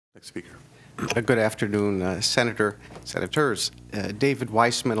Next speaker. Good afternoon, Senators. David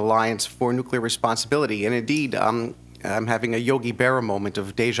Weisman, Alliance for Nuclear Responsibility. And indeed, I'm having a Yogi Berra moment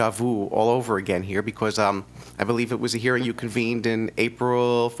of deja vu all over again here because I believe it was a hearing you convened in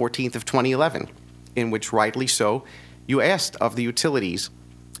April 14th of 2011, in which, rightly so, you asked of the utilities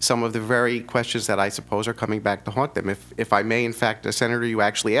some of the very questions that I suppose are coming back to haunt them. If I may, in fact, Senator, you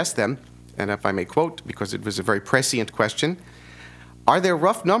actually asked them, and if I may quote, because it was a very prescient question, are there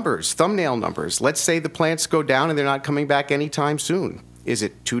rough numbers, thumbnail numbers? Let's say the plants go down and they're not coming back anytime soon. Is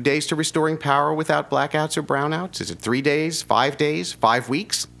it 2 days to restoring power without blackouts or brownouts? Is it 3 days, 5 days, 5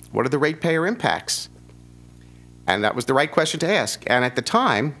 weeks? What are the ratepayer impacts? And that was the right question to ask. And at the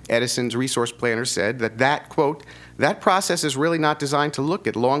time, Edison's resource planner said that, quote, that process is really not designed to look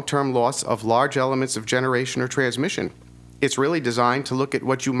at long-term loss of large elements of generation or transmission. It's really designed to look at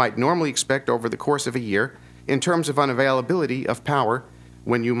what you might normally expect over the course of a year in terms of unavailability of power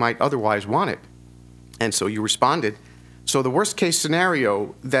when you might otherwise want it. And so you responded, so the worst case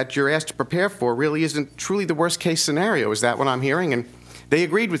scenario that you're asked to prepare for really isn't truly the worst case scenario. Is that what I'm hearing? And they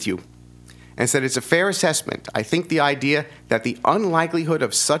agreed with you and said it's a fair assessment. I think the idea that the unlikelihood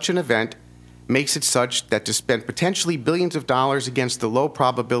of such an event makes it such that to spend potentially billions of dollars against the low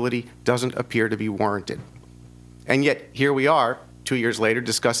probability doesn't appear to be warranted. And yet here we are, 2 years later,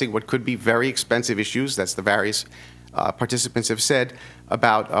 discussing what could be very expensive issues, that's the various participants have said,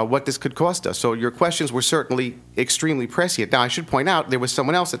 about what this could cost us. So your questions were certainly extremely prescient. Now, I should point out there was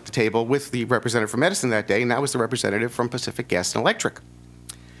someone else at the table with the representative from Edison that day, and that was the representative from Pacific Gas and Electric.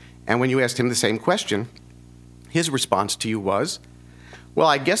 And when you asked him the same question, his response to you was, well,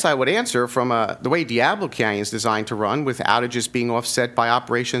 I guess I would answer from the way Diablo Canyon is designed to run, with outages being offset by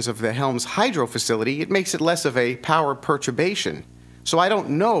operations of the Helms hydro facility, it makes it less of a power perturbation. So I don't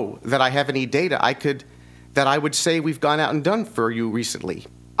know that I have any data that I would say we've gone out and done for you recently.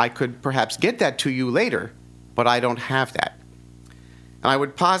 I could perhaps get that to you later, but I don't have that. And I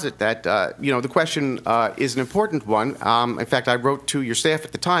would posit that, the question is an important one. In fact, I wrote to your staff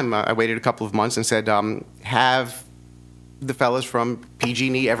at the time. I waited a couple of months and said, have the fellows from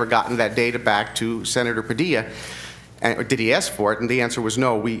PG&E ever gotten that data back to Senator Padilla? Or did he ask for it? And the answer was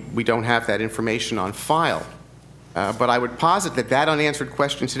no, we don't have that information on file. But I would posit that unanswered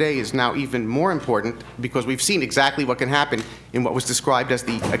question today is now even more important because we've seen exactly what can happen in what was described as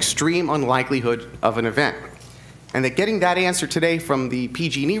the extreme unlikelihood of an event. And that getting that answer today from the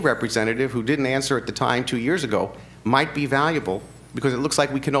PG&E representative who didn't answer at the time 2 years ago might be valuable because it looks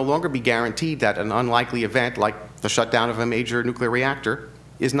like we can no longer be guaranteed that an unlikely event like the shutdown of a major nuclear reactor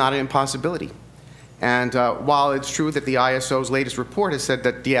is not an impossibility. And while it's true that the ISO's latest report has said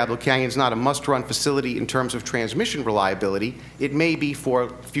that Diablo Canyon is not a must-run facility in terms of transmission reliability, it may be for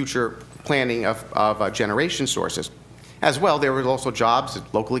future planning of generation sources. As well, there are also jobs and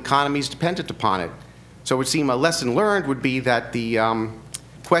local economies dependent upon it. So it would seem a lesson learned would be that the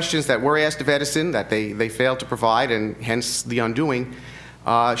questions that were asked of Edison that they failed to provide, and hence the undoing,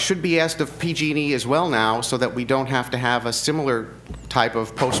 should be asked of PG&E as well now so that we don't have to have a similar type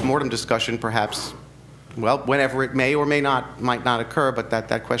of post-mortem discussion perhaps, well, whenever it may or might not occur, but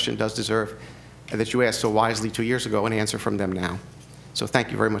that question does deserve that you asked so wisely 2 years ago an answer from them now. So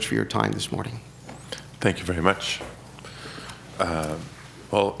thank you very much for your time this morning. Thank you very much.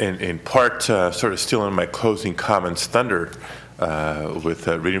 Well, in part, sort of stealing my closing comments thunder with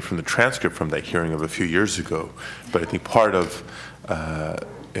reading from the transcript from that hearing of a few years ago, but I think part of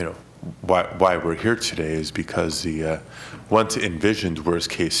why we're here today is because the once envisioned worst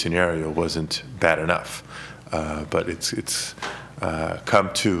case scenario wasn't bad enough, but it's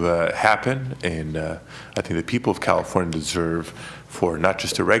come to happen, and I think the people of California deserve for not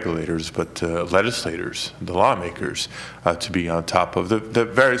just the regulators but the legislators, the lawmakers, to be on top of the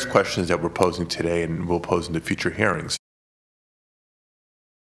various questions that we're posing today and will pose in the future hearings.